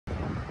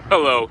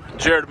Hello,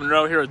 Jared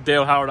Monroe here at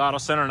Dale Howard Auto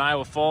Center in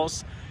Iowa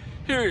Falls.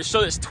 Here to show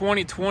this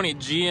 2020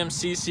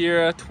 GMC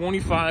Sierra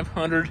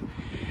 2500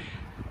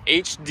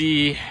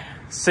 HD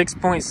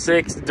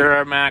 6.6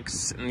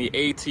 Duramax in the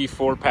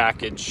AT4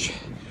 package.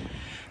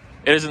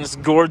 It is in this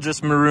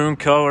gorgeous maroon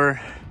color.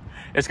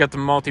 It's got the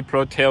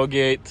multi-pro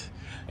tailgate.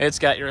 It's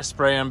got your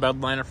spray-on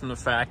bed liner from the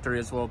factory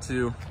as well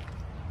too.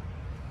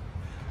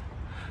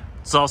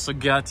 It's also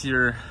got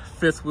your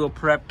fifth wheel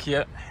prep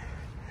kit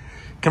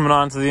coming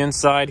onto the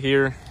inside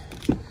here.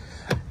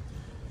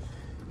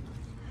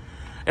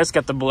 It's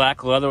got the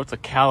black leather with the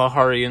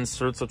Kalahari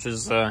inserts, which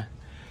is the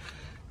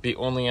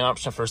only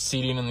option for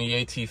seating in the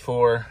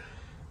AT4.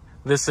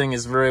 This thing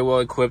is very well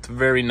equipped,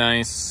 very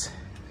nice.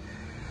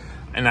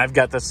 And I've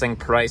got this thing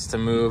priced to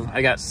move.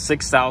 I got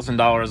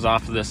 $6,000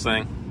 off of this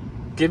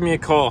thing. Give me a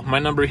call. My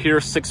number here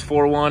is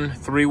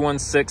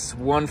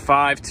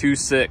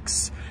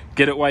 641-316-1526.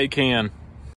 Get it while you can.